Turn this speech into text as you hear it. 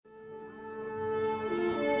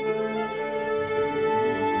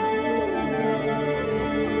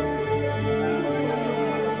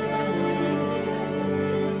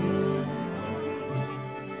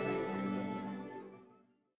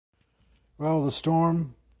Well, the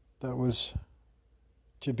storm that was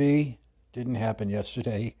to be didn't happen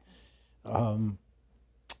yesterday. Um,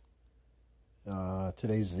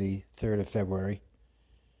 Today's the 3rd of February,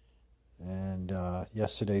 and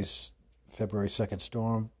yesterday's February 2nd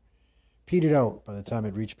storm petered out by the time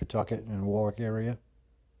it reached Pawtucket and Warwick area.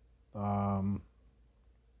 Um,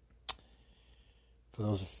 for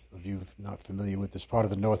those of you not familiar with this part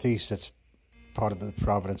of the Northeast, that's part of the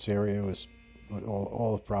Providence area, was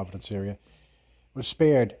all of Providence area, was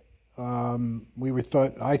spared. I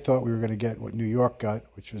thought we were going to get what New York got,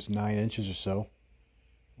 which was 9 inches or so.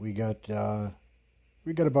 We got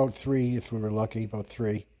about 3, if we were lucky, about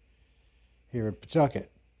 3 here in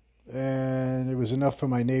Pawtucket, and it was enough for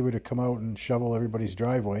my neighbor to come out and shovel everybody's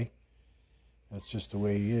driveway. That's just the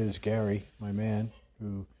way he is, Gary, my man,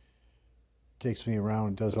 who takes me around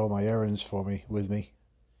and does all my errands with me,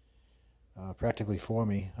 practically for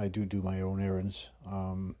me. I do my own errands.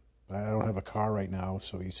 But I don't have a car right now,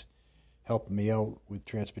 so he's helping me out with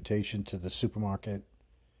transportation to the supermarket,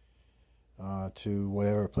 to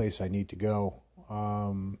whatever place I need to go.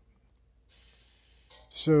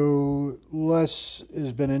 So Les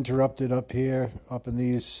has been interrupted up here, up in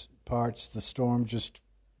these parts. The storm just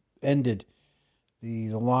ended.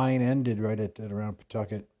 The line ended right at around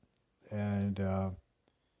Pawtucket, and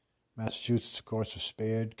Massachusetts, of course, was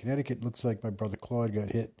spared. Connecticut looks like my brother Claude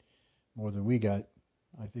got hit more than we got.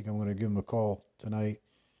 I think I'm going to give him a call tonight,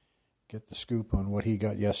 get the scoop on what he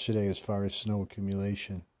got yesterday as far as snow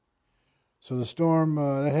accumulation. So the storm,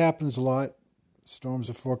 that happens a lot. Storms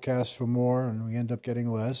are forecast for more, and we end up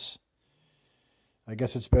getting less. I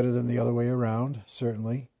guess it's better than the other way around,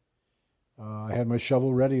 certainly. I had my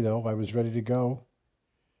shovel ready, though. I was ready to go,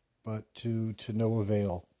 but to no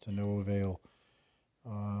avail,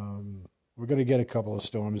 we're going to get a couple of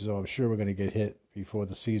storms, though. I'm sure we're going to get hit before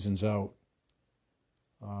the season's out.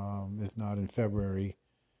 If not in February,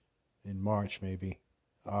 in March maybe.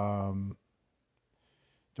 Don't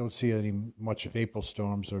see any much of April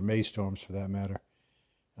storms or May storms for that matter,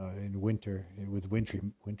 in winter, with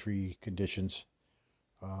wintry conditions.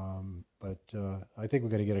 But I think we're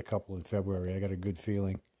going to get a couple in February. I got a good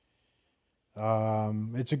feeling.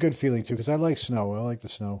 It's a good feeling too, because I like snow. I like the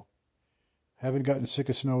snow. Haven't gotten sick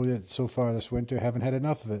of snow yet so far this winter. Haven't had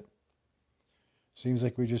enough of it. Seems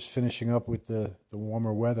like we're just finishing up with the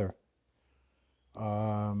warmer weather.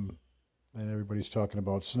 And everybody's talking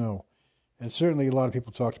about snow. And certainly a lot of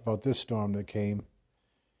people talked about this storm that came.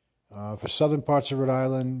 For southern parts of Rhode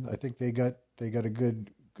Island, I think they got a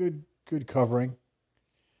good covering.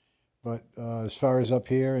 But as far as up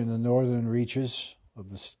here in the northern reaches of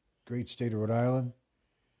this great state of Rhode Island,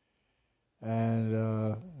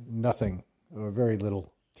 and nothing, or very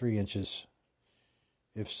little, 3 inches,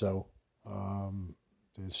 if so.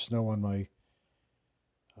 There's snow on my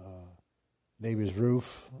neighbor's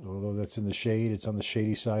roof, although that's in the shade. It's on the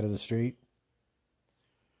shady side of the street.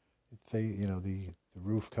 The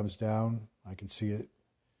roof comes down. I can see it.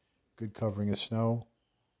 Good covering of snow.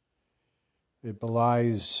 It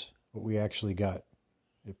belies what we actually got.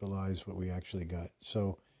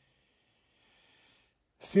 So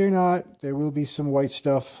fear not, there will be some white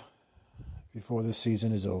stuff before the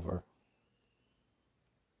season is over.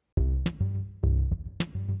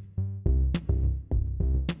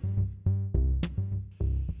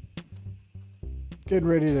 Getting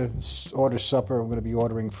ready to order supper. I'm going to be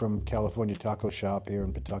ordering from California Taco Shop here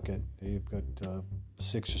in Pawtucket. They've got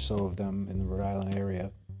 6 or so of them in the Rhode Island area.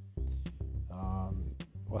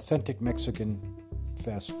 Authentic Mexican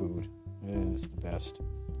fast food. It's the best.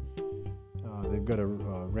 They've got a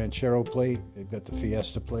ranchero plate. They've got the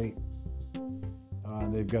fiesta plate.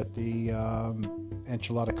 They've got the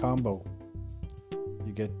enchilada combo.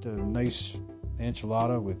 You get a nice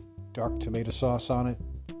enchilada with dark tomato sauce on it.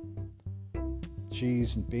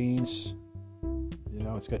 Cheese and beans.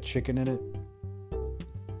 It's got chicken in it.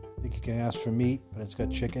 I think you can ask for meat, but it's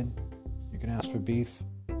got chicken. You can ask for beef,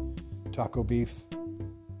 taco beef.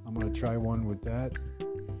 I'm going to try one with that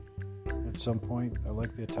at some point. I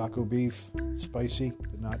like the taco beef, spicy,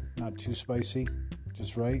 but not too spicy,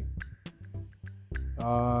 just right.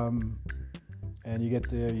 And you get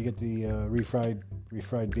the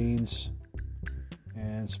refried beans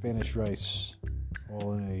and Spanish rice,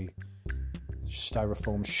 all in a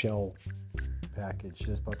styrofoam shell package.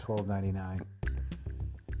 That's about $12.99.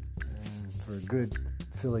 And for a good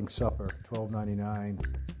filling supper, $12.99,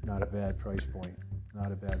 not a bad price point.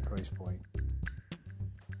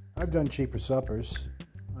 I've done cheaper suppers.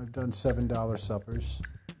 I've done $7 suppers.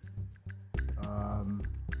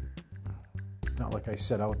 It's not like I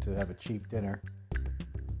set out to have a cheap dinner,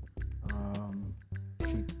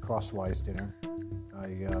 cheap cost-wise dinner. I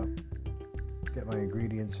get my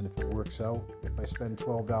ingredients, and if it works out, if I spend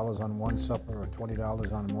 $12 on one supper or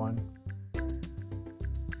 $20 on one,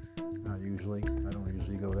 not usually. I don't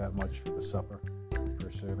usually go that much for the supper per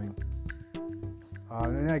serving.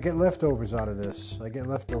 And I get leftovers out of this.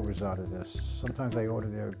 Sometimes I order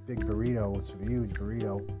their big burrito. It's a huge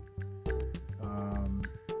burrito.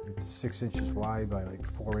 It's 6 inches wide by like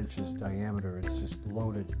 4 inches diameter. It's just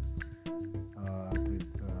loaded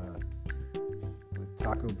with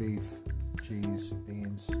taco beef, cheese,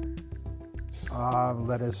 beans,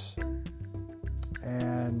 lettuce,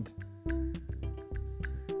 and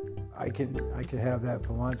I can have that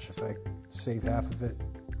for lunch if I save half of it.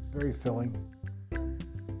 Very filling,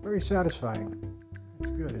 very satisfying.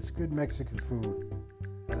 It's good. It's good Mexican food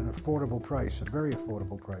at an affordable price, a very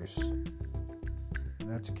affordable price. And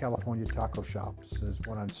that's California Taco Shops. There's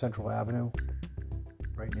one on Central Avenue,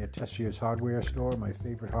 right near Tessier's hardware store, my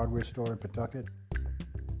favorite hardware store in Pawtucket.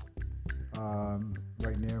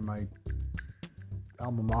 Right near my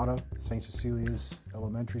alma mater, St. Cecilia's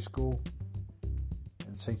Elementary School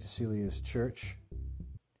and St. Cecilia's Church.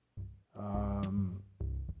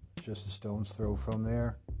 Just a stone's throw from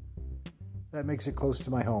there. That makes it close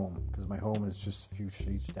to my home, because my home is just a few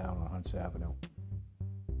streets down on Hunts Avenue,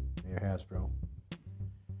 near Hasbro.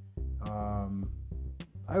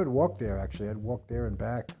 I would walk there, actually. I'd walk there and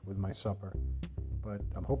back with my supper. But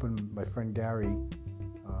I'm hoping my friend Gary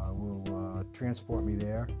will transport me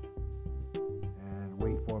there and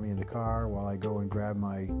wait for me in the car while I go and grab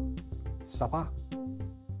my supper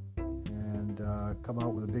and come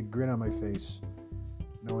out with a big grin on my face,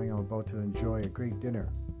 knowing I'm about to enjoy a great dinner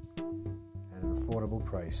at an affordable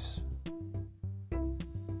price.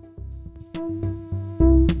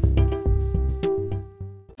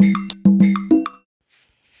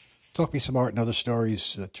 Talk Me Some Art and Other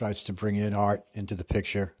Stories tries to bring in art into the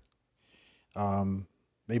picture.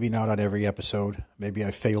 Maybe not on every episode. Maybe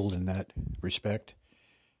I failed in that respect,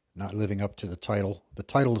 not living up to the title. The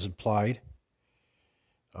title is implied,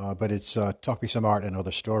 but it's Talk Me Some Art and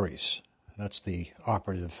Other Stories. That's the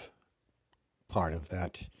operative part of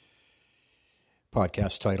that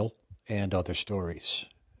podcast title, and other stories.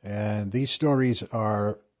 And these stories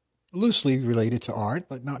are loosely related to art,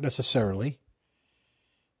 but not necessarily.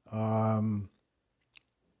 The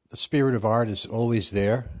spirit of art is always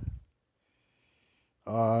there.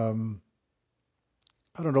 I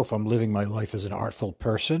don't know if I'm living my life as an artful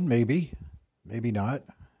person, maybe not.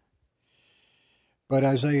 But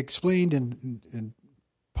as I explained in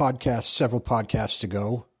podcasts, several podcasts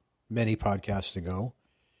ago, many podcasts ago,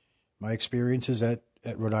 my experiences at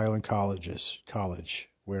Rhode Island College,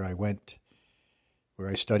 where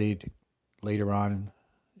I studied later on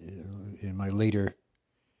in my later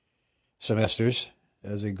semesters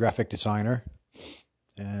as a graphic designer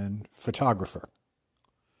and photographer.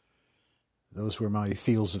 Those were my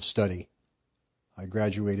fields of study. I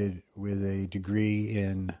graduated with a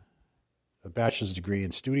bachelor's degree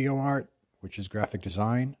in studio art, which is graphic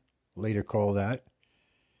design, later called that,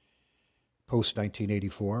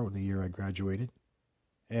 post-1984, the year I graduated,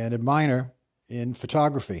 and a minor in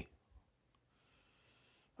photography.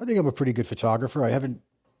 I think I'm a pretty good photographer. I haven't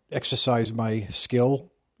exercised my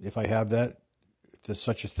skill, if I have that, if there's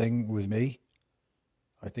such a thing with me.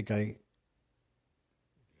 I think I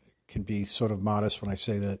can be sort of modest when I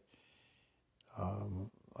say that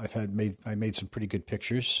I made some pretty good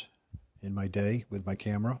pictures in my day with my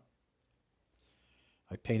camera.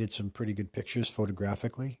 I painted some pretty good pictures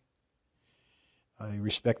photographically. I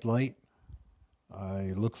respect light.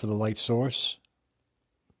 I look for the light source.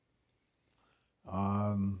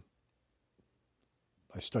 I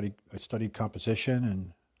studied composition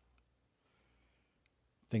and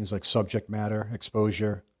things like subject matter,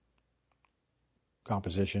 exposure,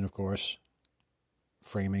 composition, of course,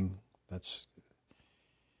 framing. That's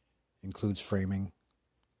includes framing,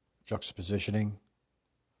 juxtapositioning,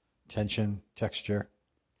 tension, texture,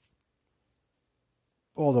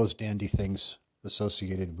 all those dandy things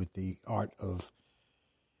associated with the art of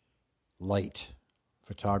light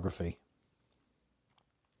photography.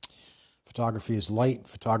 Photography is light.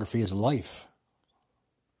 Photography is life.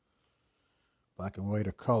 Black and white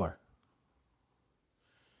or color.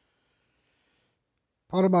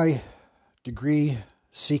 Part of my degree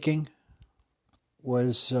seeking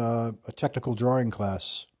was a technical drawing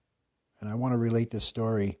class, and I want to relate this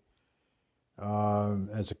story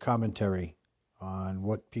as a commentary on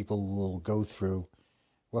what people will go through,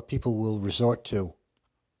 what people will resort to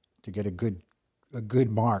get a good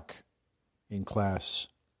mark in class.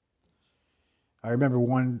 I remember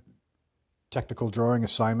one technical drawing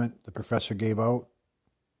assignment the professor gave out.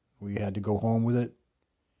 We had to go home with it.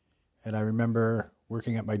 And I remember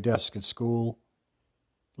working at my desk at school,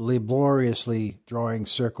 laboriously drawing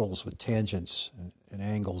circles with tangents and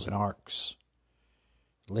angles and arcs,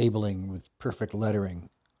 labeling with perfect lettering,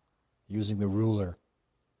 using the ruler.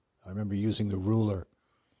 I remember using the ruler,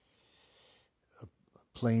 a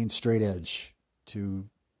plain straight edge, to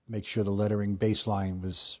make sure the lettering baseline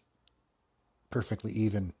was perfectly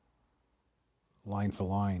even, line for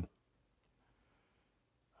line.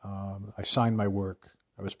 I signed my work.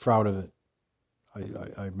 I was proud of it.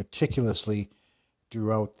 I meticulously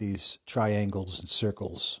drew out these triangles and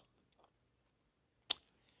circles.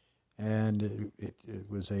 And it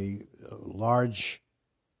was a large,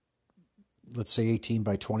 let's say 18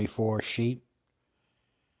 by 24 sheet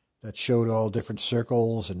that showed all different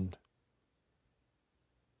circles and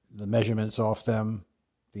the measurements off them,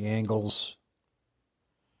 the angles,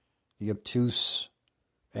 the obtuse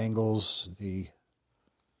angles, the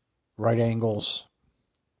right angles.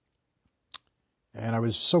 And I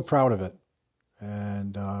was so proud of it.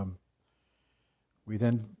 And we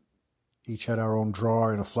then each had our own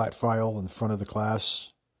drawer and a flat file in the front of the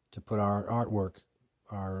class to put our artwork,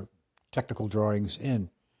 our technical drawings in,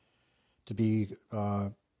 to be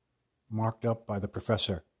marked up by the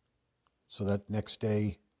professor, so that next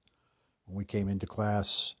day when we came into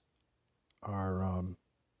class, our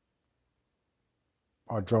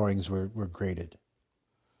drawings were graded.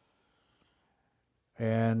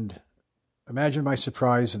 And imagine my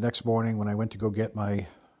surprise the next morning when I went to go get my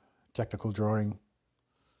technical drawing,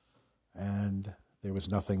 and there was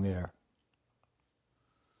nothing there.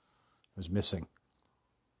 It was missing.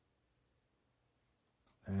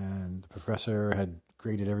 And the professor had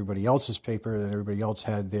graded everybody else's paper, and everybody else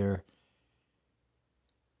had their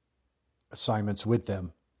assignments with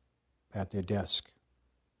them at their desk,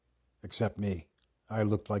 except me. I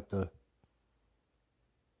looked like the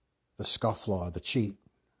scofflaw, the cheat,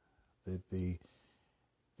 the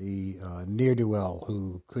ne'er-do-well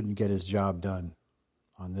who couldn't get his job done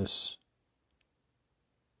on this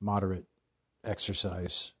moderate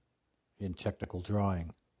exercise in technical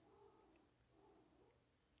drawing.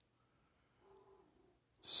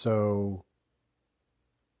 So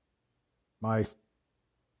my,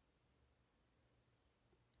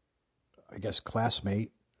 I guess,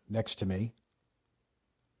 classmate next to me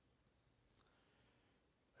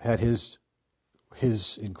had his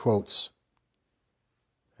in quotes,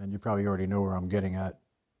 and you probably already know where I'm getting at,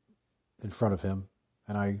 in front of him.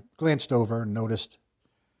 And I glanced over and noticed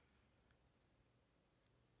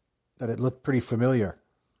that it looked pretty familiar.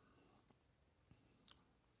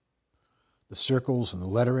 The circles and the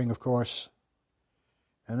lettering, of course.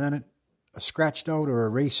 And then a scratched out or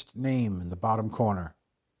erased name in the bottom corner,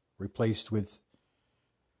 replaced with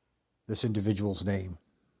this individual's name.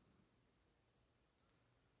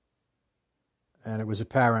 And it was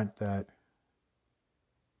apparent that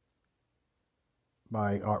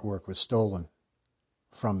my artwork was stolen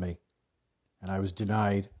from me, and I was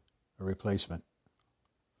denied a replacement.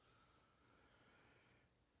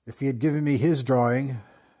 If he had given me his drawing,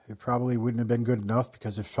 it probably wouldn't have been good enough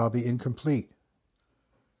because it's probably incomplete.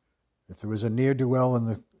 If there was a ne'er-do-well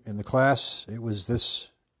in the class, it was this.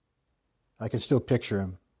 I can still picture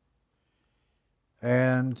him.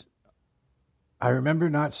 And I remember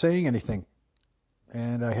not saying anything,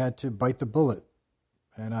 and I had to bite the bullet,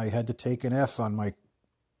 and I had to take an F on my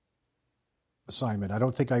assignment. I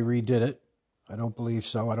don't think I redid it. I don't believe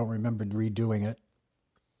so. I don't remember redoing it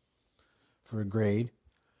for a grade.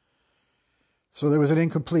 So there was an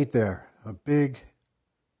incomplete there, a big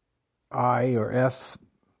I or F,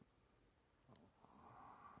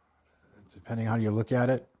 depending how you look at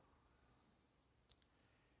it.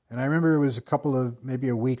 And I remember it was maybe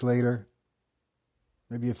a week later,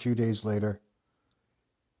 maybe a few days later,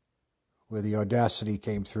 where the audacity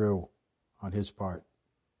came through on his part.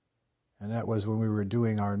 And that was when we were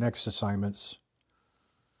doing our next assignments,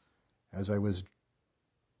 as I was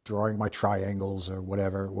drawing my triangles or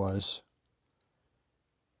whatever it was.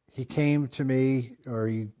 He came to me, or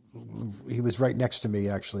he was right next to me,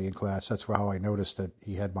 actually, in class. That's how I noticed that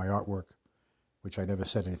he had my artwork, which I never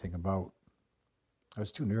said anything about. I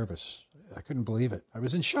was too nervous. I couldn't believe it. I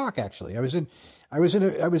was in shock, actually. I was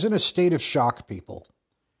in a state of shock, people.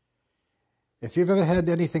 If you've ever had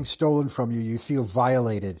anything stolen from you, you feel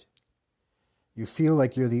violated. You feel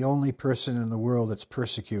like you're the only person in the world that's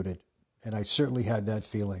persecuted. And I certainly had that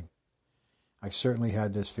feeling. I certainly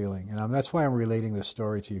had this feeling. And that's why I'm relating this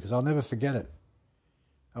story to you, because I'll never forget it.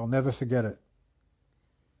 I'll never forget it.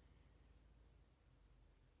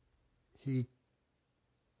 He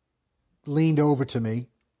leaned over to me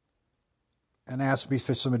and asked me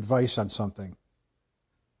for some advice on something.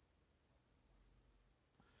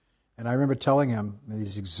 And I remember telling him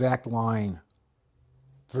this exact line,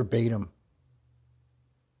 verbatim.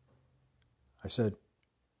 I said,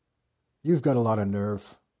 "You've got a lot of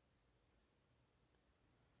nerve."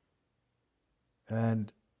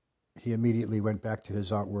 And he immediately went back to his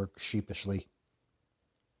artwork sheepishly.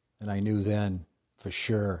 And I knew then, for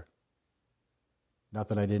sure, not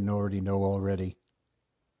that I didn't already know already,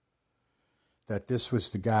 that this was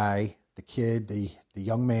the guy, the kid, the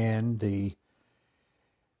young man, the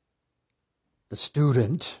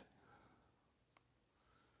student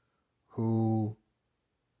who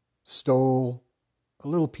stole a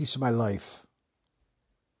little piece of my life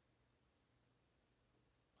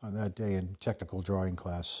on that day in technical drawing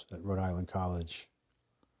class at Rhode Island College.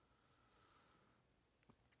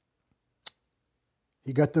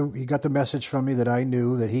 He got the message from me that I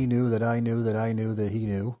knew, that he knew, that I knew, that I knew, that he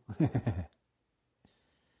knew.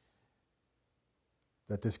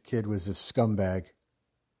 That this kid was a scumbag.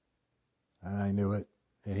 And I knew it,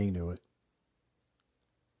 and he knew it.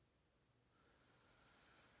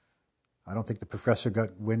 I don't think the professor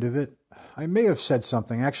got wind of it. I may have said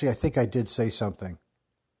something. Actually, I think I did say something.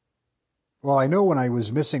 Well, I know when I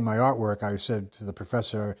was missing my artwork, I said to the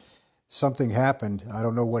professor, something happened. I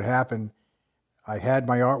don't know what happened. I had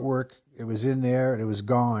my artwork. It was in there, and it was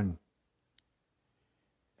gone.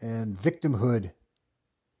 And victimhood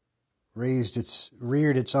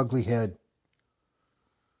reared its ugly head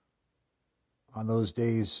on those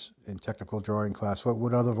days in technical drawing class. What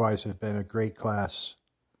would otherwise have been a great class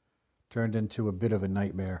turned into a bit of a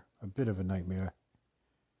nightmare.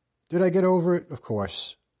 Did I get over it? Of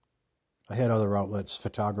course. I had other outlets: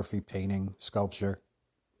 photography, painting, sculpture,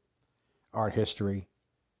 art history,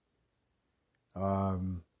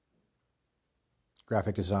 graphic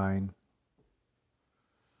design.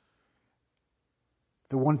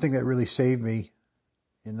 The one thing that really saved me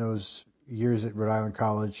in those years at Rhode Island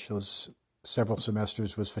College, those several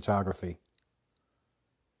semesters, was photography.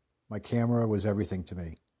 My camera was everything to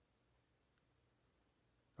me.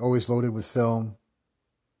 Always loaded with film.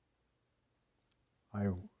 I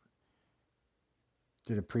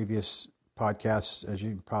did a previous podcast, as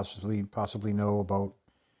you possibly know, about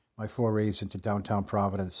my forays into downtown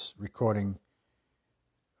Providence, recording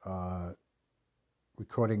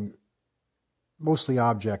mostly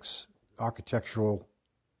objects, architectural,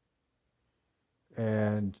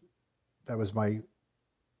 and that was my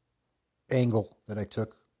angle that I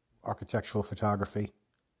took, architectural photography,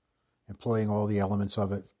 employing all the elements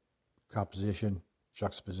of it, composition,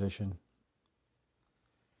 juxtaposition.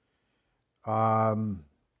 And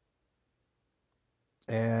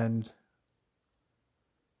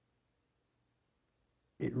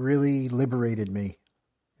it really liberated me.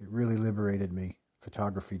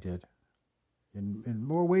 Photography did. In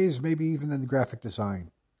more ways, maybe even than graphic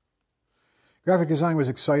design. Graphic design was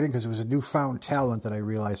exciting because it was a newfound talent that I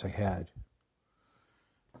realized I had.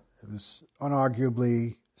 It was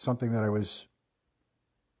unarguably something that I was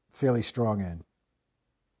fairly strong in.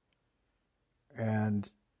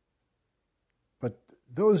 But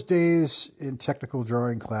those days in technical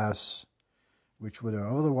drawing class, which would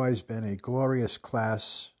have otherwise been a glorious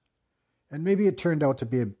class, and maybe it turned out to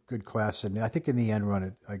be a good class, and I think in the end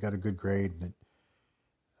run, I got a good grade. And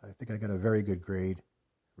I think I got a very good grade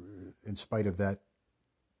in spite of that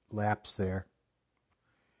lapse there.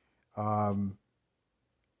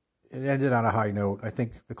 It ended on a high note. I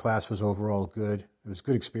think the class was overall good. It was a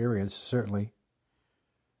good experience, certainly.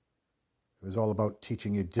 It was all about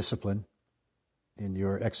teaching you discipline in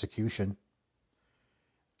your execution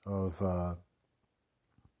of the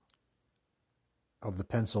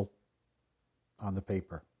pencil on the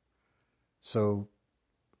paper. So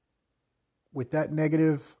with that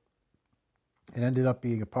negative, it ended up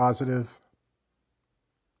being a positive.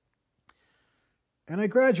 And I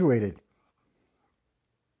graduated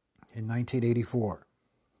in 1984.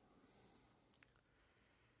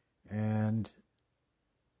 And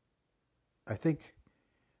I think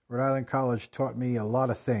Rhode Island College taught me a lot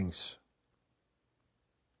of things.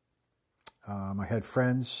 I had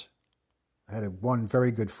friends. I had one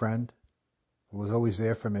very good friend who was always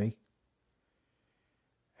there for me.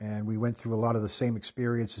 And we went through a lot of the same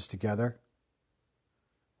experiences together.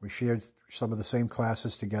 We shared some of the same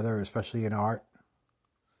classes together, especially in art.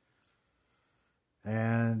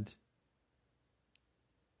 And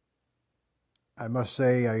I must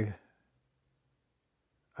say I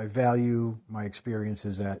value my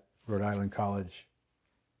experiences at Rhode Island College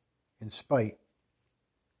in spite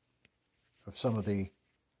of some of the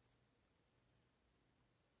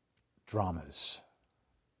dramas.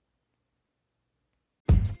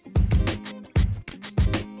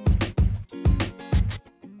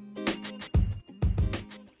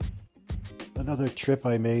 Another trip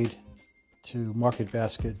I made to Market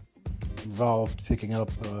Basket involved picking up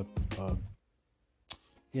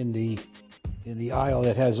in the aisle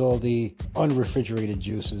that has all the unrefrigerated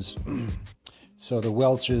juices. So the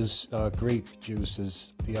Welch's grape juice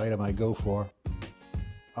is the item I go for.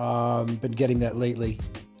 Been getting that lately.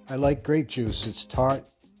 I like grape juice. It's tart,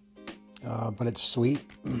 but it's sweet.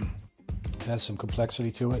 It has some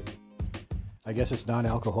complexity to it. I guess it's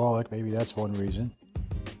non-alcoholic. Maybe that's one reason.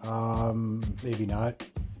 Maybe not.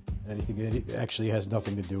 Anything. It actually has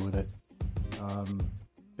nothing to do with it.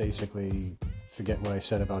 Basically, forget what I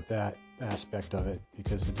said about that aspect of it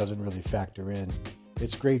because it doesn't really factor in.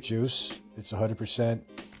 It's grape juice. It's 100%.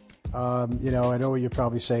 I know what you're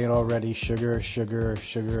probably saying already. Sugar,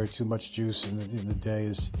 too much juice in the day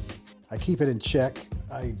is. I keep it in check.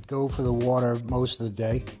 I go for the water most of the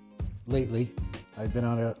day. Lately, I've been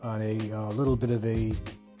on a little bit of a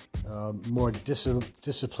more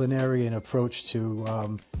disciplinarian approach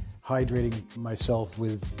to hydrating myself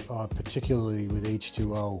with, particularly with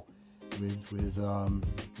H2O,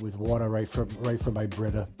 with water right from my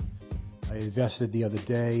Brita. I invested the other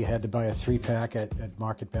day. Had to buy a 3-pack at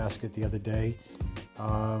Market Basket the other day.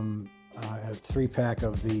 A 3-pack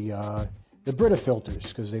of the Brita filters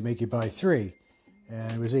because they make you buy 3,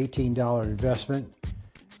 and it was $18 investment.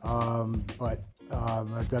 But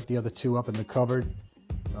I've got the other 2 up in the cupboard.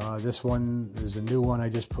 This one is a new one I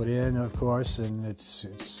just put in, of course, and it's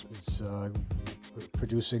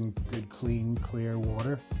producing good, clean, clear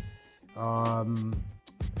water,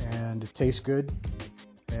 and it tastes good.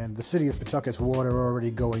 And the city of Pawtucket's water already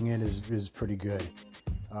going in is pretty good.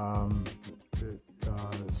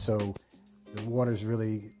 So the water's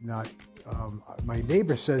really not. My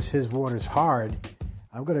neighbor says his water's hard.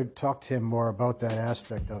 I'm going to talk to him more about that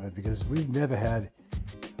aspect of it because we've never had.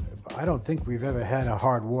 I don't think we've ever had a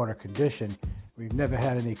hard water condition. We've never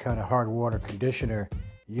had any kind of hard water conditioner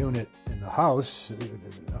unit in the house in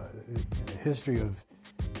the history of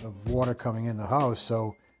water coming in the house.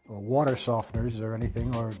 So. Or water softeners or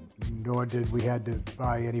anything, nor did we had to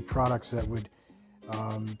buy any products that would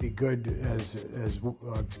be good as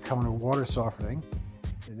to counter water softening,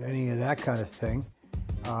 any of that kind of thing.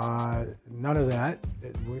 None of that.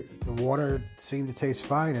 The water seemed to taste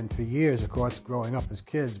fine, and for years, of course, growing up as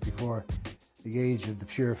kids before the age of the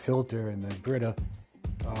pure filter and the Brita,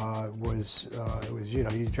 was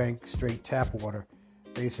you drank straight tap water,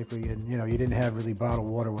 basically, and you didn't have really bottled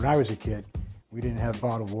water. When I was a kid, we didn't have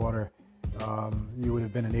bottled water. You would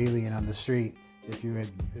have been an alien on the street if you had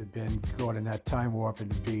been caught in that time warp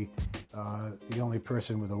and be the only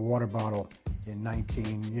person with a water bottle in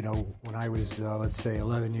when I was, let's say,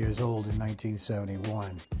 11 years old in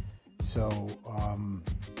 1971. So,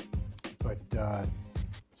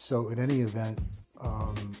 so in any event,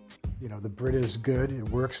 the Brita is good. It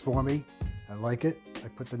works for me. I like it. I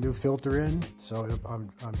put the new filter in, so I'm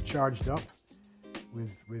charged up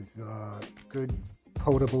with good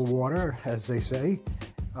potable water, as they say,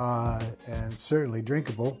 and certainly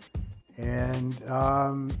drinkable, and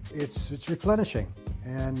it's replenishing.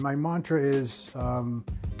 And my mantra is,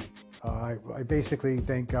 I basically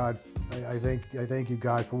thank God. I thank you,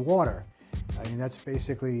 God, for water. I mean, that's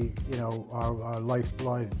basically our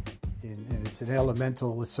lifeblood, and it's an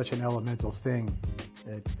elemental. It's such an elemental thing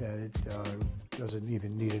that it doesn't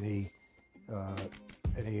even need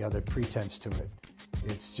any other pretense to it.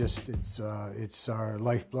 It's just it's our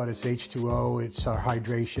lifeblood. It's H2O. It's our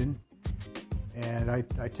hydration, and I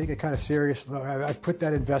take it kind of serious. I put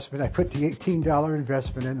that investment. I put the $18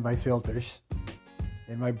 investment into my filters,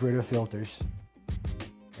 in my Brita filters,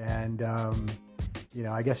 and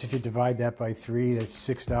I guess if you divide that by 3, that's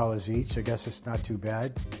 $6 each. I guess it's not too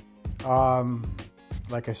bad.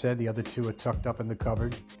 Like I said, the other 2 are tucked up in the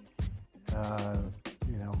cupboard.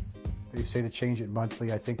 They say to change it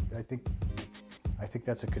monthly. I think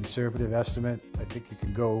that's a conservative estimate. I think you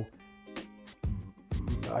can go.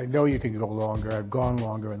 I know you can go longer. I've gone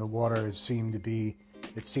longer, and the water seemed to be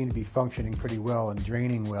functioning pretty well and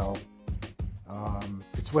draining well.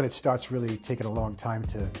 It's when it starts really taking a long time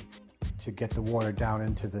to get the water down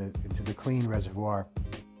into the clean reservoir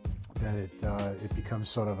that it becomes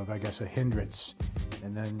sort of, I guess, a hindrance,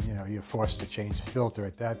 and then you're forced to change the filter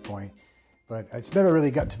at that point. But it's never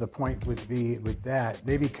really gotten to the point with that.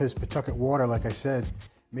 Maybe because Pawtucket water, like I said,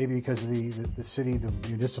 maybe because of the city, the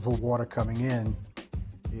municipal water coming in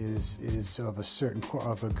is of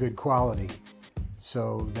a good quality,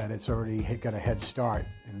 so that it's already got a head start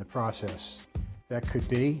in the process. That could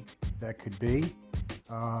be. I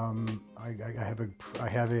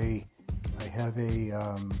have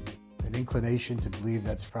an inclination to believe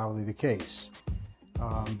that's probably the case.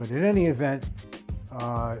 But in any event,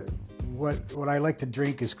 what I like to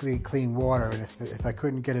drink is clean water, and if I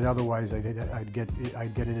couldn't get it otherwise, I'd get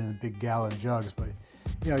it in the big gallon jugs. But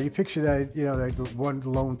you picture that, like one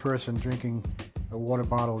lone person drinking a water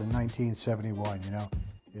bottle in 1971.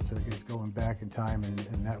 It's going back in time,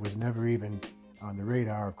 and that was never even on the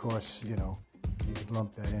radar. Of course, you could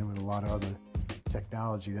lump that in with a lot of other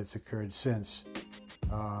technology that's occurred since.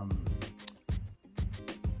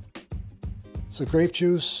 So grape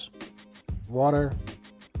juice, water,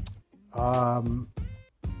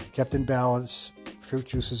 kept in balance. Fruit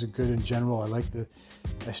juices are good in general. I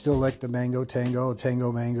still like the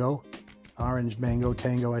tango mango, orange mango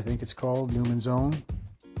tango, I think it's called, Newman's Own.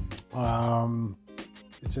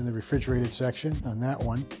 It's in the refrigerated section on that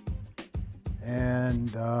one.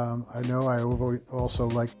 And I know I also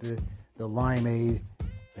like the limeade.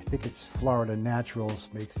 I think it's Florida Naturals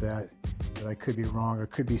makes that, but I could be wrong.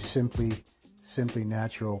 It could be simply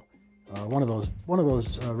natural. One of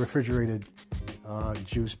those refrigerated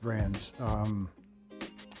juice brands.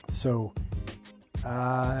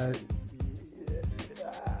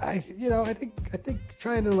 I think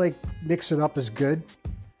trying to like mix it up is good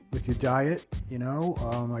with your diet.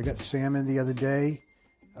 I got salmon the other day.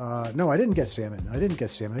 No, I didn't get salmon.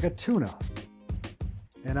 I got tuna.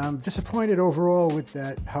 And I'm disappointed overall with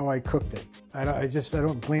that, how I cooked it. I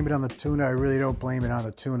don't blame it on the tuna. I really don't blame it on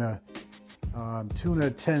the tuna.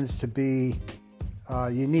 Tuna tends to be,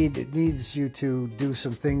 it needs you to do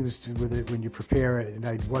some things with it when you prepare it. And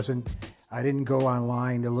I didn't go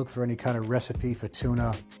online to look for any kind of recipe for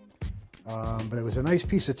tuna. But it was a nice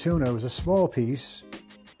piece of tuna. It was a small piece.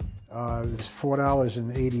 It was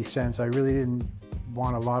 $4.80.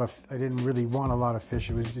 I didn't really want a lot of fish.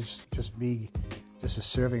 It was just a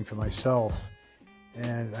serving for myself.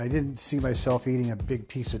 And I didn't see myself eating a big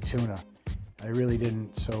piece of tuna. I really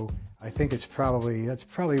didn't. So I think that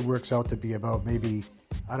probably works out to be about maybe,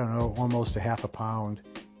 I don't know, almost a half a pound.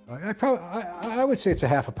 I would say it's a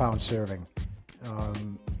half a pound serving.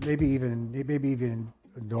 Maybe even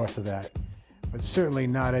north of that, but certainly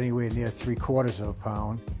not anywhere near 3/4 of a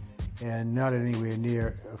pound, and not anywhere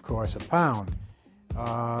near, of course, a pound.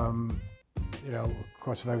 Of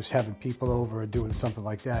course, if I was having people over or doing something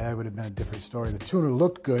like that would have been a different story. The tuna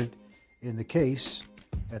looked good in the case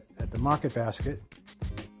at the Market Basket.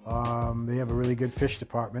 They have a really good fish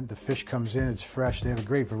department. The fish comes in, it's fresh. They have a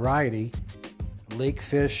great variety. Lake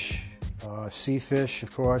fish, sea fish,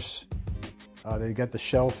 of course. They got the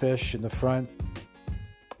shellfish in the front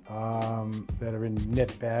that are in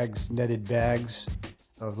netted bags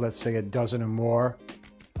of, let's say, a dozen or more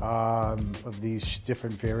of these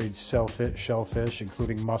different varied shellfish,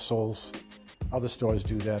 including mussels. Other stores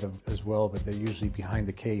do that as well, but they're usually behind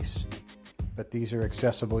the case. But these are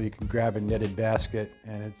accessible. You can grab a netted basket,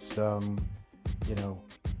 and it's,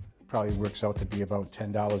 probably works out to be about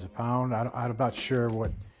 $10 a pound. I'm not sure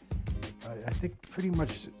what. I think pretty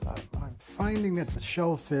much I'm finding that the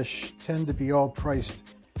shellfish tend to be all priced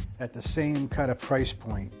at the same kind of price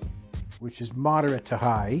point, which is moderate to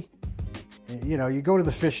high. You go to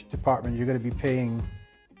the fish department, you're going to be paying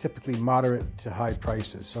typically moderate to high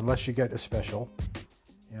prices, unless you get a special.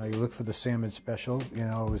 You look for the salmon special.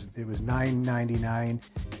 It was $9.99.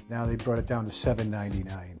 Now they brought it down to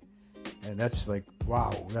 $7.99, and that's like,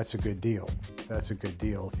 wow, that's a good deal. That's a good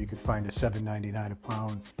deal. If you could find a $7.99 a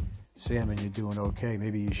pound salmon, you're doing okay.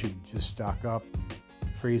 Maybe you should just stock up,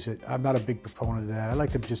 freeze it. I'm not a big proponent of that. I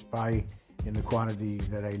like to just buy in the quantity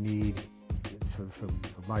that I need for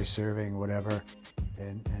my serving, whatever,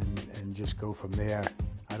 and just go from there.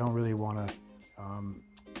 I don't really want to.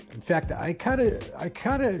 In fact, I kind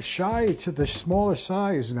of shy to the smaller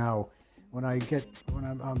size now. When I'm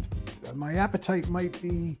my appetite might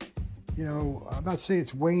be, I'm not saying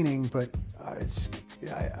it's waning, but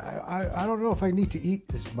I don't know if I need to eat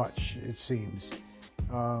as much. It seems.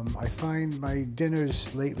 I find my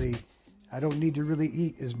dinners lately, I don't need to really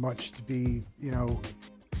eat as much to be,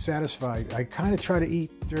 satisfied. I kind of try to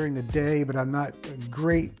eat during the day, but I'm not a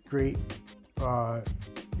great,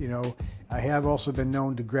 I have also been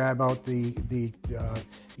known to grab out the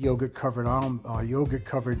yogurt covered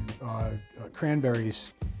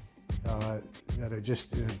cranberries that are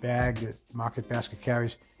just in a bag that Market Basket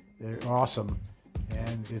carries. They're awesome,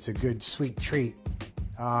 and it's a good sweet treat.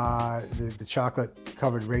 The chocolate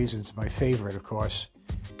covered raisins are my favorite, of course,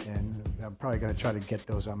 and I'm probably going to try to get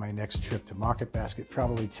those on my next trip to Market Basket,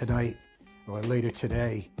 probably tonight or later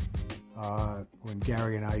today, when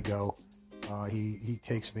Gary and I go. He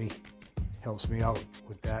takes me, helps me out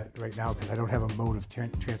with that right now because I don't have a mode of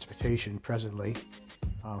transportation presently.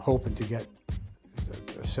 I'm hoping to get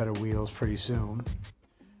a set of wheels pretty soon.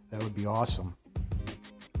 That would be awesome.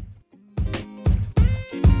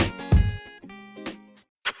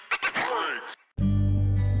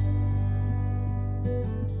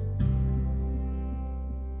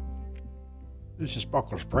 This is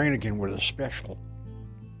Buckles Branigan with a special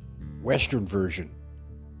Western version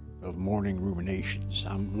of Morning Ruminations.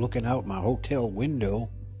 I'm looking out my hotel window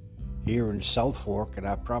here in Southfork, and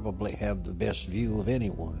I probably have the best view of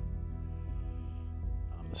anyone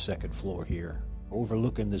on the second floor here,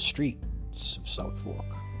 overlooking the streets of Southfork,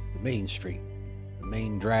 the main street, the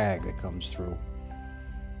main drag that comes through,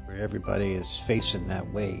 where everybody is facing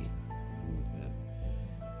that way.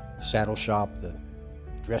 The saddle shop, the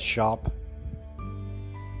dress shop,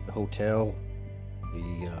 the hotel,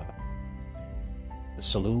 the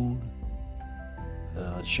saloon,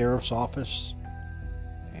 the sheriff's office,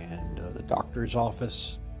 and the doctor's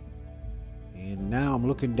office. And now I'm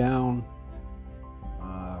looking down,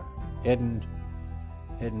 heading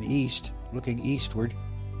east, looking eastward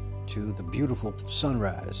to the beautiful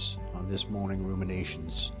sunrise on this Morning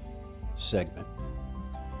Ruminations segment.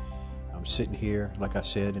 I'm sitting here, like I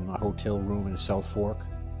said, in my hotel room in Southfork.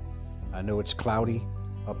 I know it's cloudy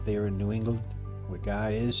up there in New England, where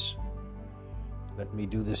Guy is. Let me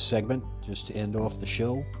do this segment just to end off the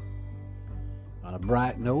show on a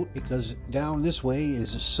bright note, because down this way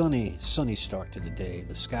is a sunny start to the day.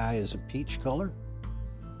 The sky is a peach color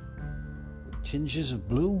with tinges of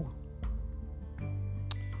blue,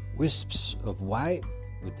 wisps of white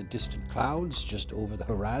with the distant clouds just over the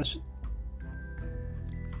horizon.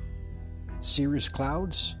 Cirrus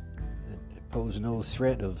clouds that pose no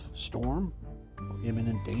threat of storm or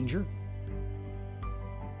imminent danger.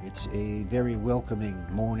 It's a very welcoming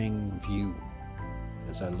morning view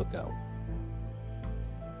as I look out.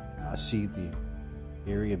 I see the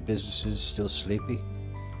area businesses still sleepy.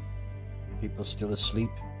 People still asleep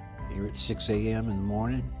here at 6 a.m. in the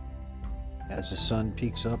morning as the sun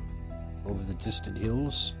peeks up over the distant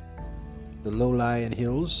hills, the low-lying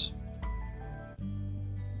hills.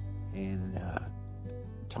 And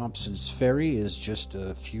Thompson's Ferry is just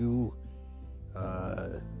a few,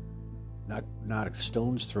 not a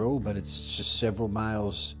stone's throw, but it's just several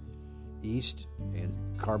miles east. And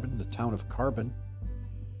Carbon, the town of Carbon,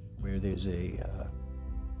 where there's a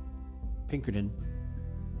Pinkerton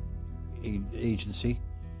agency.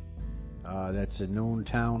 That's a known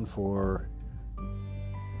town for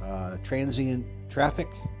transient traffic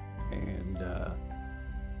and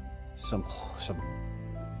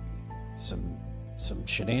some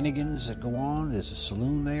shenanigans that go on. There's a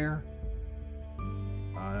saloon there.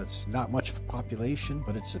 It's not much of a population,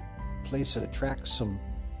 but it's a place that attracts some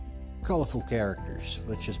colorful characters.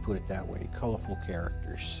 Let's just put it that way, colorful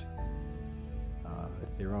characters.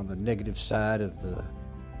 If they're on the negative side of the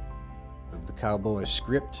cowboy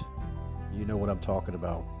script, you know what I'm talking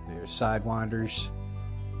about. They're sidewinders.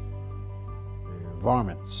 They're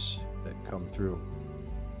varmints that come through.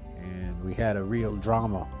 And we had a real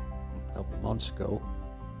drama a couple of months ago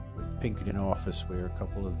with the Pinkerton office, where a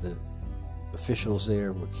couple of the officials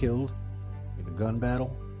there were killed in a gun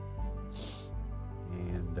battle.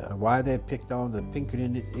 And why they picked on the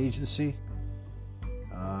Pinkerton agency,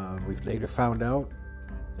 we've later found out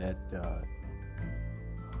that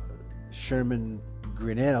Sherman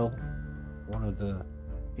Grinnell, one of the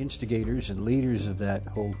instigators and leaders of that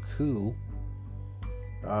whole coup,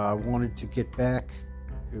 wanted to get back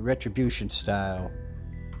retribution style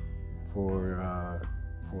for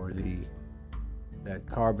that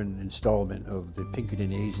Carbon installment of the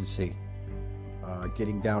Pinkerton agency,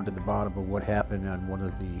 getting down to the bottom of what happened on one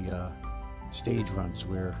of the stage runs,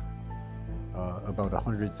 where about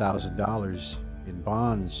 $100,000 in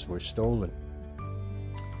bonds were stolen.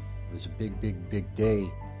 It was a big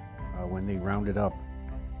day when they rounded up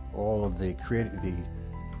all of the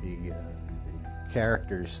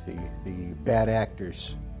characters, the bad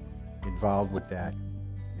actors involved with that.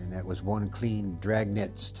 And that was one clean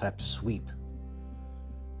Dragnet's type sweep.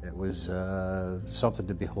 That was something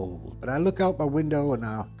to behold. But I look out my window and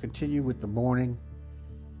I'll continue with the morning.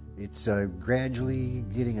 It's gradually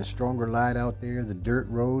getting a stronger light out there. The dirt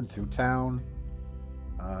road through town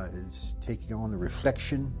is taking on the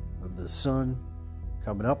reflection of the sun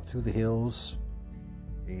coming up through the hills.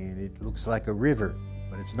 And it looks like a river,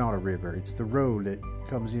 but it's not a river. It's the road that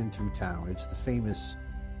comes in through town. It's the famous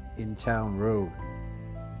in-town road,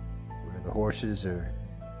 where the horses are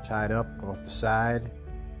tied up off the side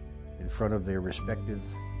in front of their respective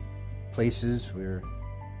places, where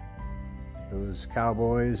those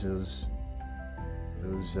cowboys, those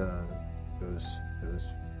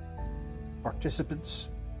participants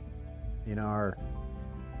in our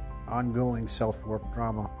ongoing Southfork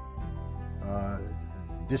drama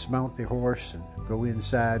dismount their horse and go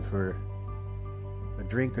inside for a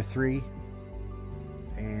drink or three,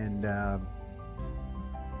 and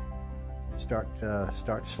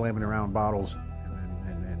start slamming around bottles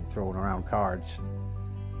and throwing around cards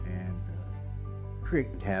and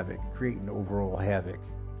creating overall havoc.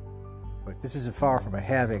 But this isn't far from a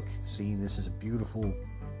havoc scene. This is a beautiful,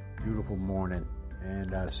 beautiful morning.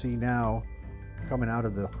 And see now, coming out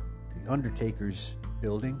of the Undertaker's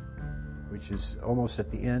building, which is almost at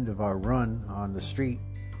the end of our run on the street,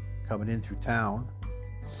 coming in through town.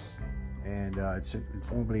 And it's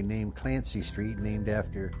formerly named Clancy Street, named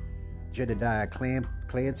after Jedediah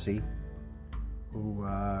Clancy, who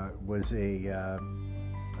was a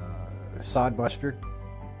sodbuster,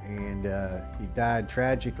 and he died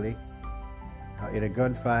tragically in a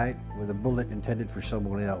gunfight with a bullet intended for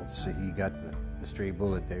someone else. So he got the stray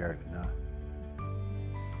bullet there. And,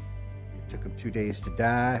 it took him 2 days to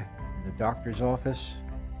die in the doctor's office,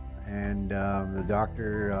 and the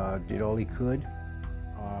doctor did all he could.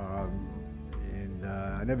 And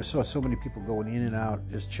I never saw so many people going in and out,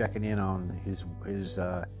 just checking in on his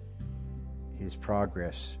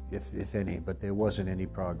progress, if any. But there wasn't any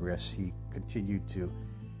progress. He continued to,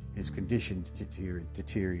 his condition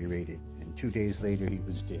deteriorated, and 2 days later he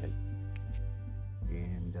was dead.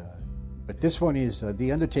 And but this one is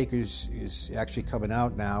the Undertaker's is actually coming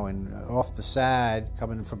out now, and off the side,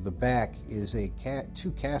 coming from the back, is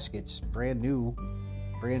two caskets, brand new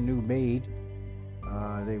made.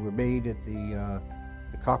 They were made at the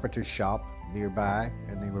carpenter's shop nearby,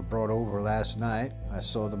 and they were brought over last night. I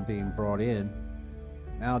saw them being brought in.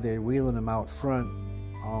 Now they're wheeling them out front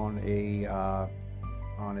on a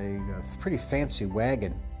pretty fancy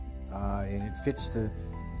wagon, and it fits the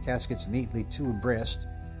caskets neatly two abreast.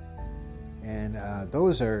 And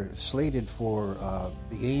those are slated for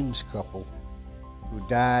the Ames couple, who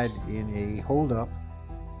died in a holdup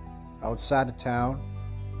outside of town.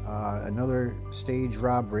 Another stage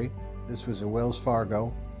robbery. This was a Wells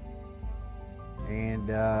Fargo, and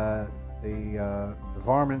the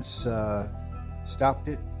varmints stopped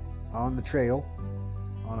it on the trail,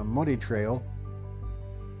 on a muddy trail,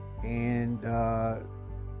 and a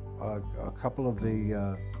couple of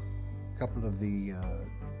the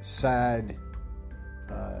side,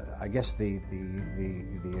 I guess the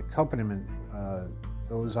accompaniment,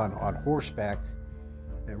 those on horseback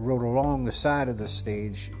that rode along the side of the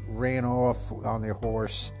stage, ran off on their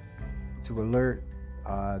horse to alert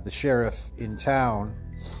the sheriff in town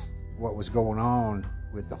what was going on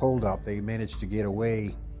with the holdup. They managed to get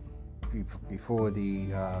away before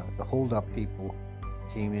the holdup people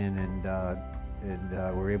came in and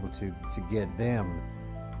were able to get them.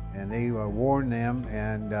 And they warned them,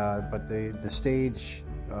 and but the stage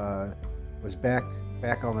was back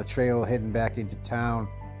on the trail, heading back into town,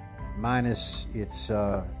 minus its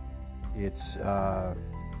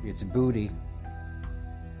booty,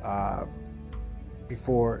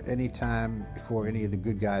 before any of the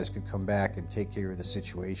good guys could come back and take care of the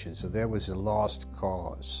situation. So that was a lost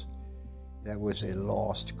cause.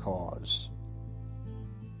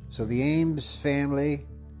 So the Ames family,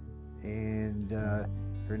 and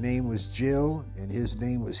her name was Jill, and his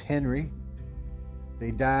name was Henry.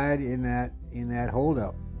 They died in that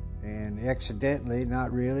holdup, and accidentally,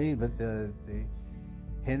 not really, but the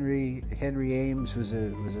Henry Ames was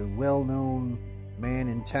a well-known man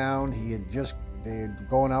in town. They had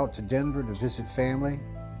gone out to Denver to visit family,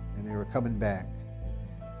 and they were coming back.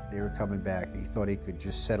 He thought he could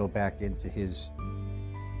just settle back into his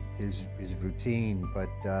routine, but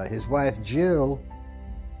his wife Jill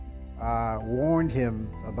warned him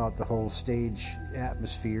about the whole stage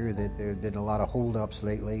atmosphere, that there had been a lot of holdups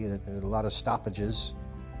lately, that there were a lot of stoppages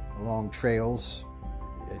along trails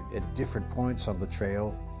at different points on the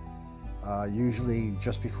trail. Usually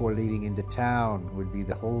just before leading into town would be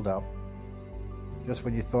the holdup. Just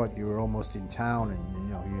when you thought you were almost in town, and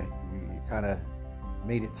you kind of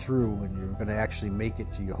made it through, and you were going to actually make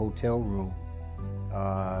it to your hotel room,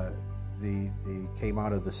 they came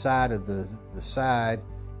out of the side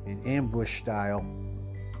in ambush style,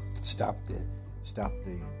 stopped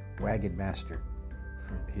the wagon master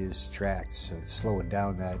from his tracks, slowing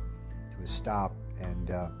down that to a stop, and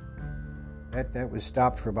that was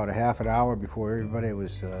stopped for about a half an hour before everybody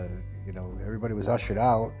was ushered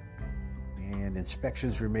out, and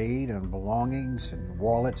inspections were made on belongings, and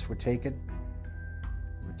wallets were taken.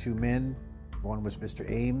 There were two men. One was Mr.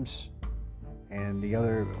 Ames, and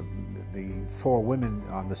the four women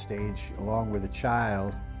on the stage, along with a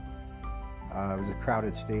child. It was a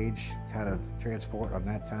crowded stage, kind of transport on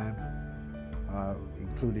that time.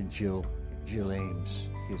 Included Jill Ames,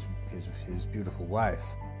 his beautiful wife,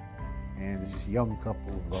 and this young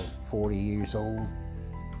couple, about 40 years old,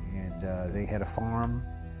 and they had a farm.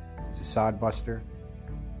 He's a sodbuster,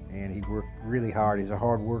 and he worked really hard. He's a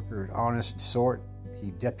hard worker, honest sort.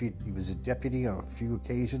 He was a deputy on a few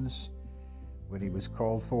occasions when he was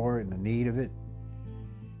called for in the need of it.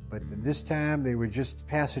 But this time they were just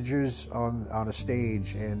passengers on a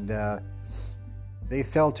stage, and they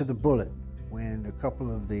fell to the bullet when a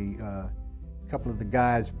couple of the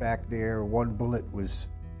guys back there. One bullet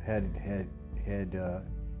had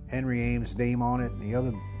Henry Ames' name on it, and the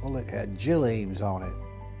other bullet had Jill Ames on it,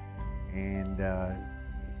 and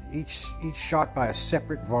each shot by a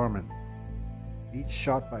separate varmint. Each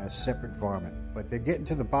shot by a separate varmint. But they're getting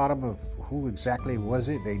to the bottom of who exactly was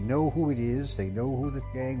it. They know who it is. They know who the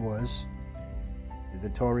gang was. The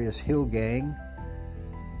notorious Hill Gang.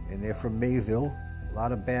 And they're from Mayville. A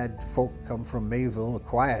lot of bad folk come from Mayville, a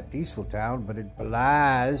quiet, peaceful town, but it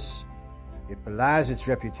belies its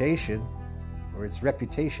reputation, or its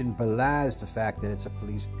reputation belies the fact that it's a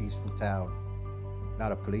peaceful town.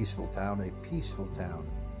 Not a policeful town, a peaceful town.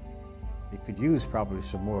 It could use probably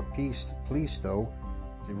some more police, though,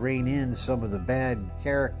 to rein in some of the bad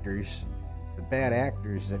characters, the bad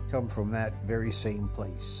actors that come from that very same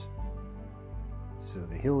place. So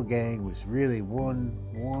the Hill Gang was really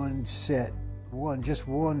just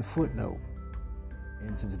one footnote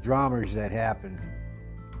into the dramas that happened,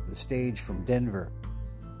 the stage from Denver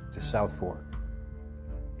to Southfork.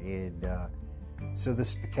 And so the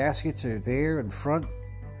caskets are there in front,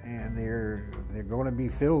 and they're going to be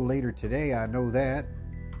filled later today. I know that,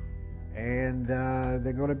 and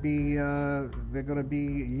they're going to be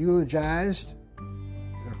eulogized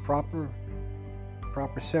in a proper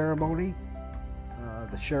ceremony.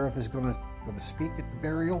 The sheriff is going to speak at the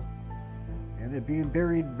burial, and they're being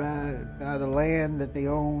buried by the land that they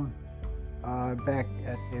own back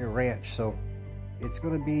at their ranch. So it's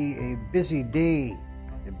going to be a busy day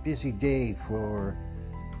for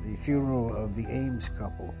the funeral of the Ames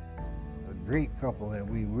couple, a great couple that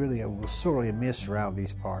we really will sorely miss around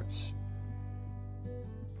these parts.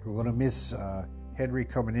 We're going to miss Henry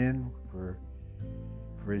coming in for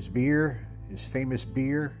his beer, his famous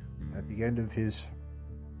beer, at the end of his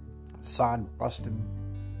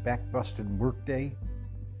back-busting work day.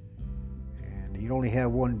 And he'd only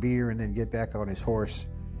have one beer and then get back on his horse,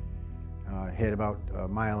 head about a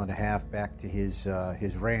mile and a half back to his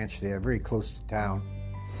ranch there, very close to town.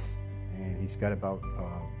 And he's got about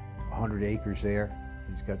 100 acres there.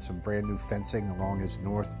 He's got some brand new fencing along his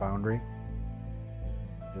north boundary.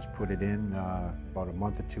 Just put it in about a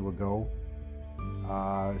month or two ago.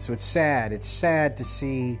 So it's sad. It's sad to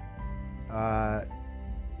see.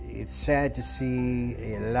 It's sad to see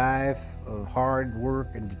a life of hard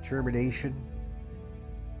work and determination,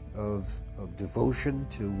 of devotion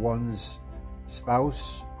to one's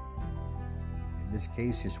spouse. In this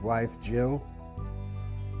case, his wife Jill.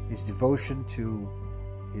 His devotion to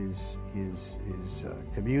his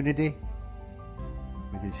community,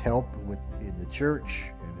 with his help in the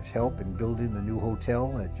church, and his help in building the new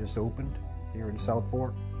hotel that just opened here in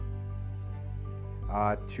Southfork,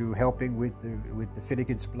 to helping with the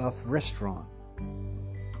Finnegan's Bluff restaurant,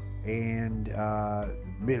 and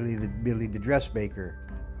Billy the dressmaker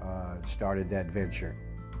started that venture,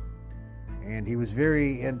 and he was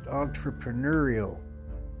very entrepreneurial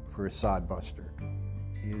for a sodbuster.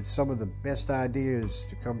 He had some of the best ideas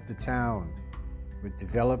to come to town with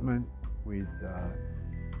development, with the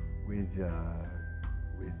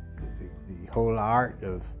whole art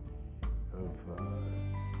of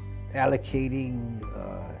allocating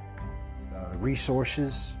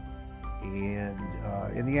resources, and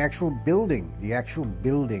in the actual building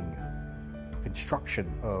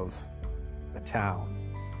construction of a town.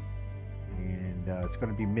 And it's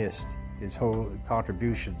going to be missed. His whole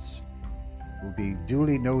contributions will be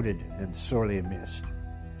duly noted and sorely missed.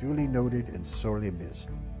 Duly noted and sorely missed.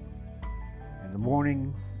 And the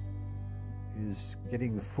morning is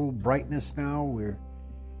getting full brightness now. We're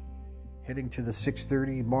heading to the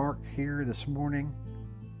 6:30 mark here this morning.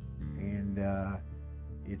 And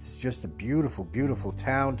it's just a beautiful, beautiful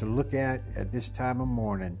town to look at this time of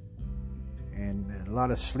morning. And a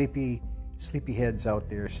lot of sleepy heads out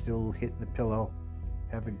there still hitting the pillow,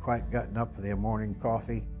 haven't quite gotten up for their morning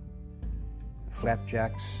coffee.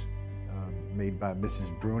 Flapjacks made by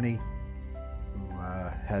Mrs. Bruni, who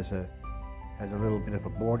has a little bit of a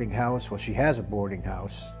boarding house. Well, she has a boarding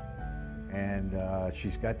house, and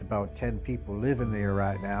she's got about 10 people living there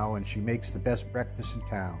right now, and she makes the best breakfast in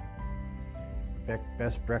town. The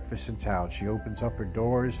best breakfast in town. She opens up her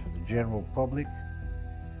doors for the general public,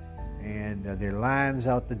 and there are lines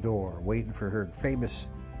out the door waiting for her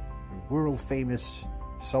world-famous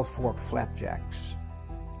Southfork flapjacks.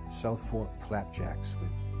 Southfork flapjacks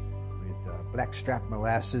with blackstrap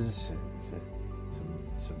molasses,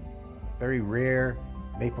 some very rare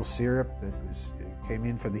maple syrup that came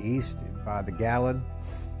in from the east by the gallon.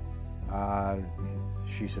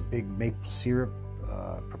 She's a big maple syrup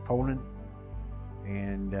proponent,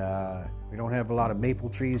 and we don't have a lot of maple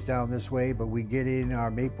trees down this way, but we get in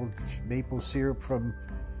our maple syrup from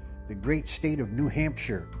the great state of New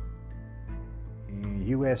Hampshire in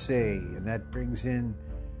USA, and that brings in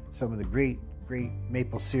some of the great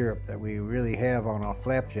maple syrup that we really have on our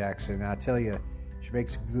flapjacks. And I tell you, she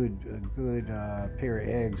makes a good pair of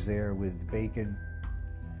eggs there with bacon.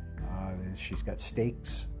 She's got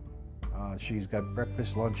steaks. She's got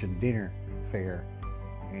breakfast, lunch, and dinner fare.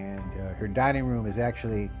 And her dining room is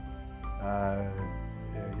actually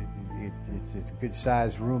it's a good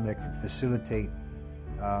sized room that can facilitate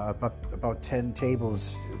about 10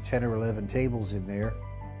 or 11 tables in there.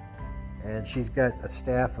 And she's got a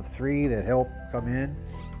staff of 3 that help come in.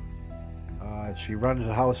 She runs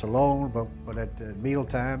the house alone, but at meal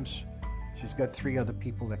times, she's got 3 other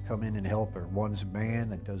people that come in and help her. One's a man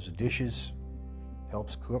that does the dishes,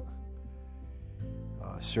 helps cook,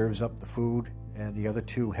 serves up the food, and the other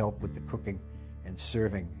 2 help with the cooking and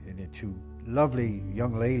serving. And they're 2 lovely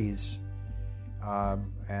young ladies. So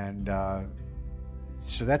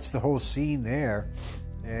that's the whole scene there.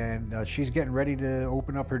 And she's getting ready to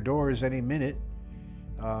open up her doors any minute.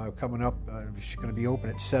 Coming up, she's going to be open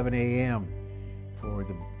at 7 a.m. for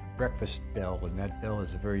the breakfast bell, and that bell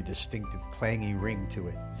has a very distinctive clangy ring to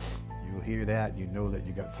it. You'll hear that, you know that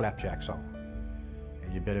you got flapjacks on,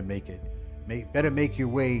 and you better make your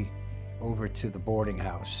way over to the boarding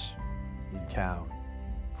house in town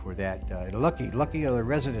for that. Lucky are the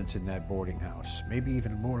residents in that boarding house. Maybe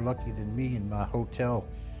even more lucky than me in my hotel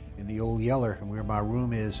in the Old Yeller, where my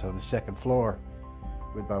room is on the 2nd floor,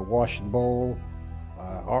 with my wash and bowl,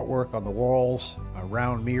 artwork on the walls, a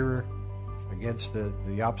round mirror against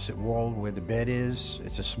the opposite wall where the bed is.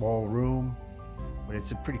 It's a small room, but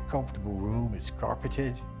it's a pretty comfortable room. It's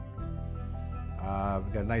carpeted.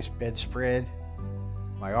 We've got a nice bedspread.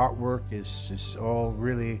 My artwork is all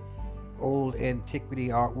really old antiquity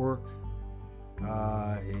artwork.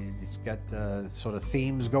 And it's got sort of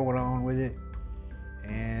themes going on with it.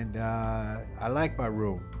 And I like my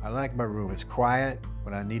room. It's quiet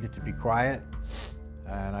when I need it to be quiet.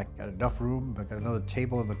 And I got enough room. I got another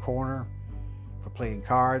table in the corner for playing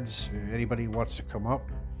cards. If anybody wants to come up.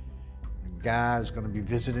 The guy's going to be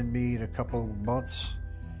visiting me in a couple of months.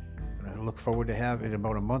 And I look forward to having in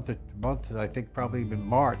about a month, I think probably in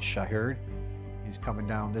March, I heard. He's coming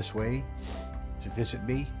down this way to visit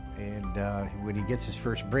me. And when he gets his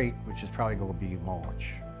first break, which is probably going to be in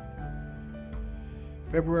March.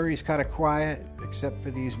 February is kind of quiet, except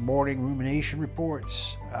for these morning rumination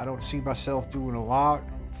reports. I don't see myself doing a lot.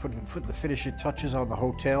 Putting the finishing touches on the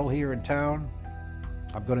hotel here in town.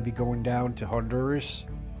 I'm going to be going down to Honduras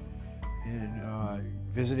and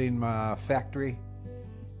visiting my factory,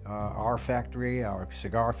 our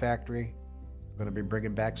cigar factory. I'm going to be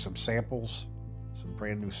bringing back some samples, some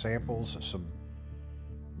brand new samples of some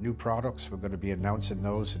new products. We're going to be announcing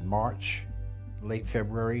those in March, late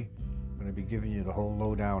February. I'm going to be giving you the whole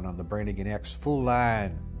lowdown on the Branigan X full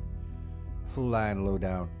line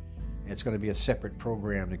lowdown. And it's going to be a separate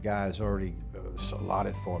program. The guy's already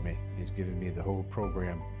allotted for me. He's given me the whole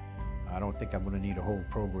program. I don't think I'm going to need a whole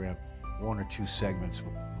program. 1 or 2 segments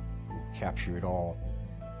will capture it all.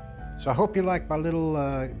 So I hope you like my little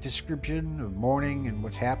description of morning and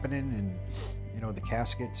what's happening, and the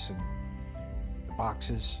caskets and the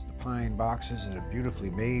boxes, the pine boxes that are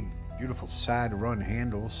beautifully made, beautiful side run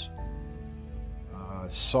handles.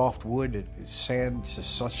 Soft wood, it is sand to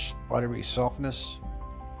such buttery softness,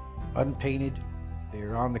 unpainted.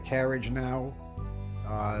 They're on the carriage now.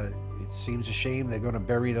 It seems a shame they're going to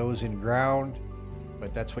bury those in ground,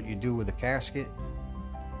 but that's what you do with a casket.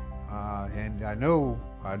 And I know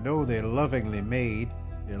they're lovingly made.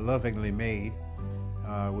 They're lovingly made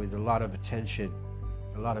with a lot of attention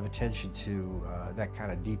to that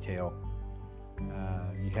kind of detail.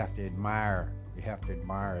 You have to admire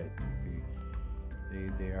it.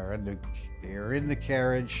 They are in the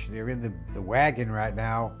carriage. They're in the wagon right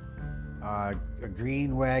now. A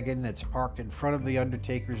green wagon that's parked in front of the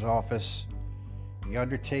undertaker's office. The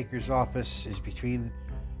undertaker's office is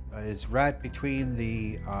right between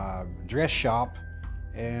the dress shop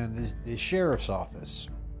and the sheriff's office,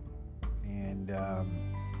 and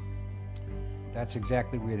that's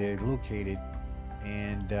exactly where they're located.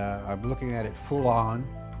 And I'm looking at it full on.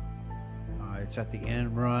 It's at the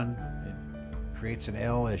end run. It creates an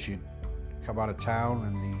L as you come out of town,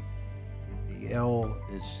 and the L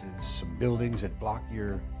is some buildings that block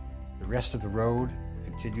the rest of the road.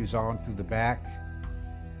 Continues on through the back,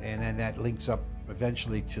 and then that links up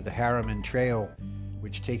eventually to the Harriman Trail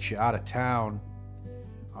which takes you out of town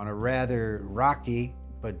on a rather rocky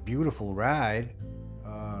but beautiful ride,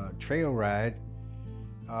 trail ride,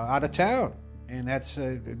 out of town. And that's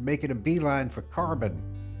making a beeline for Carbon,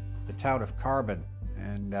 the town of Carbon.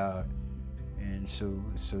 And so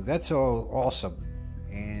that's all awesome.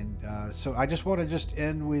 And so I just want to just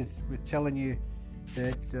end with telling you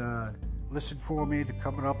that listen for me to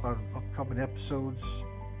coming up on upcoming episodes.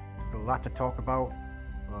 Got a lot to talk about,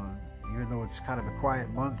 even though it's kind of a quiet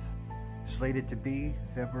month slated to be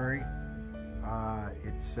February.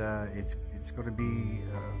 It's going to be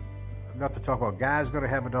enough to talk about. Guy's going to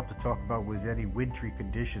have enough to talk about with any wintry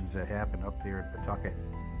conditions that happen up there in Pawtucket.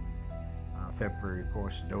 February, of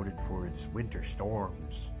course, noted for its winter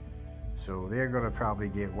storms. So they're going to probably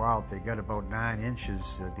get wild. They got about 9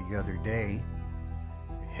 inches the other day.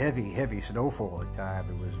 Heavy snowfall at time.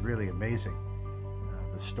 It was really amazing.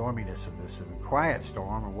 The storminess of this. A quiet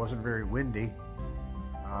storm. It wasn't very windy.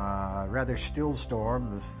 Rather still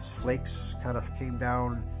storm. The flakes kind of came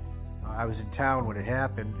down. I was in town when it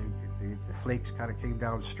happened. The flakes kind of came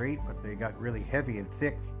down straight, but they got really heavy and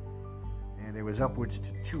thick. And it was upwards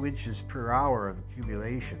to 2 inches per hour of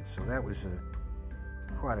accumulation. So that was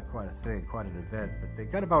quite a thing, quite an event. But they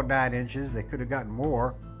got about 9 inches. They could have gotten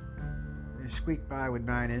more. They squeaked by with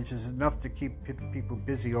 9 inches, enough to keep people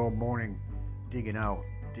busy all morning, digging out.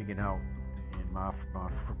 And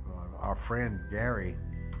our friend Gary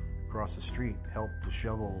across the street helped to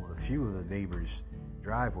shovel a few of the neighbors'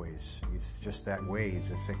 driveways. He's just that way. He's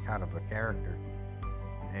just that kind of a character,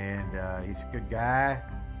 and he's a good guy.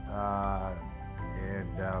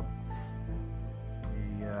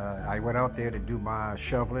 I went out there to do my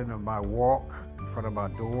shoveling and my walk in front of my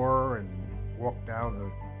door, and walked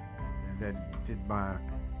down and then did my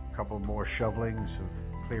couple more shovelings of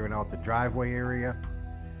clearing out the driveway area.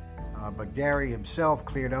 But Gary himself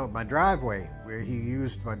cleared out my driveway, where he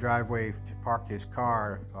used my driveway to park his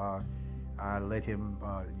car. I let him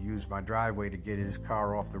use my driveway to get his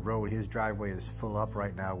car off the road. His driveway is full up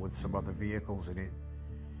right now with some other vehicles in it,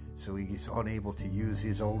 so he's unable to use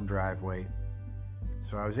his own driveway.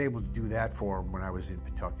 So I was able to do that for him when I was in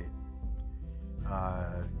Pawtucket.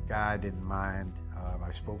 Guy didn't mind.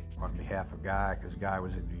 I spoke on behalf of Guy because Guy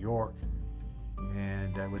was in New York,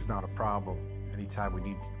 and it was not a problem. Anytime we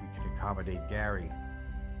can accommodate Gary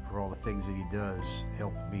for all the things that he does,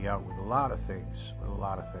 help me out with a lot of things.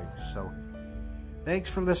 So thanks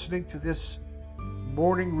for listening to this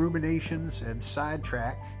Morning Ruminations and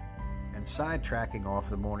sidetracking off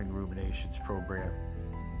the Morning Ruminations program.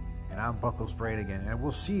 And I'm Buckles Branigan, and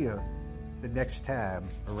we'll see you the next time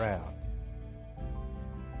around.